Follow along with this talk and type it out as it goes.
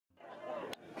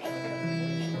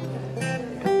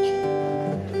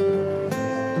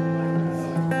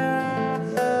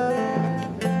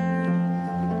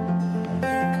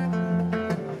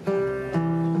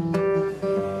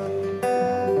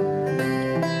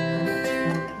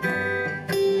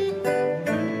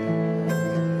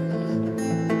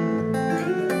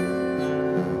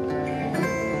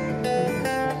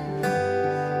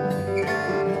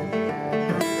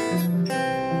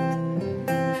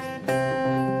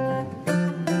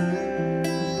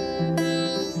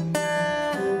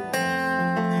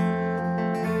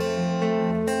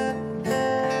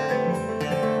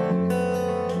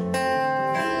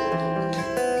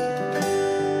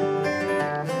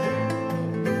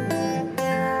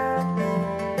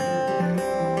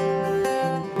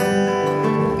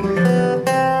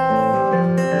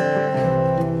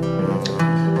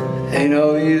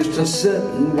sit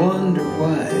and wonder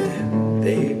why,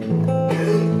 babe.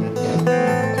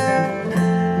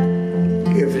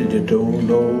 If you don't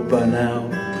know by now,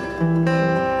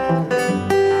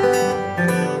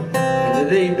 and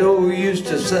it ain't no use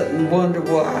to sit and wonder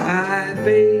why,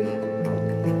 babe.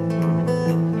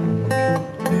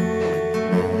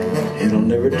 It'll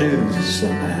never do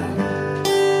somehow.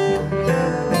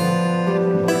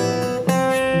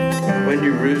 When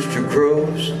your rooster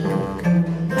crows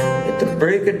at the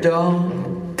break of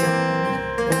dawn,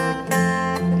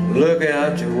 look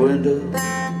out your window,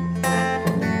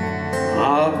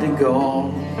 I'll be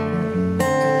gone.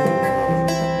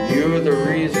 You're the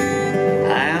reason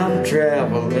I'm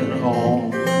traveling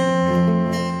on.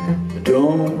 But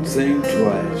don't think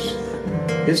twice,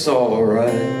 it's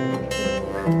alright.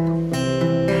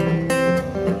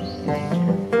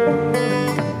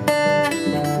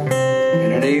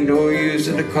 Ain't no use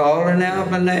in calling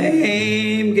out my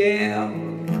name, gal,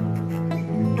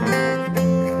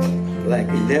 like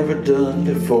you never done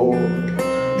before.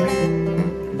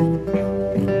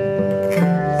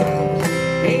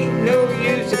 Ain't no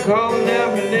use in calling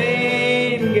out my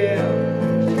name, gal,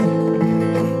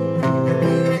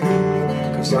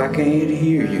 'cause I can't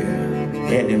hear you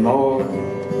anymore.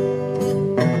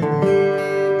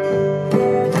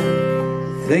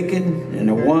 Thinking and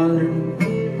wondering,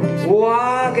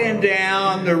 walking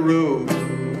down the road,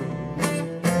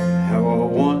 how I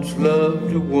once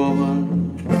loved a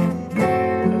woman,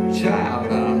 a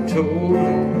child I'm told.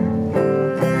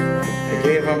 I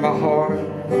gave her my heart,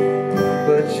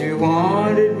 but she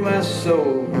wanted my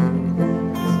soul.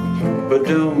 But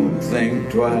don't think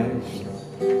twice,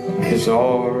 it's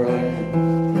alright.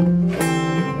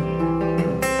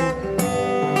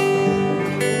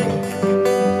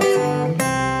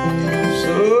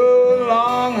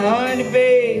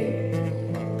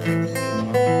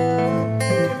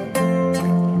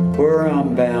 Where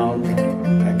I'm bound,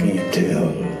 I can't tell.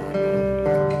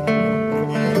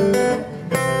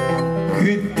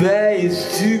 Goodbye is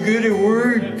too good a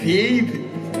word, babe.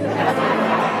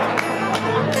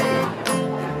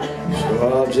 So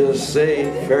I'll just say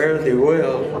fare thee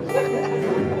well.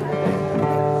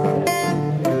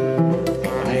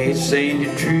 I ain't saying you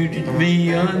treated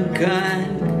me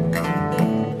unkind.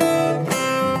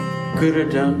 Could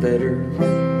have done better,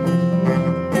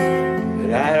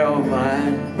 but I don't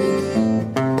mind.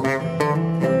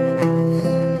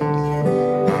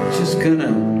 Just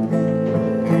gonna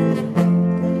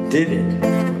did it.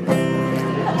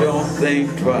 Don't think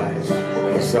twice,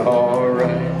 it's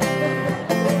alright.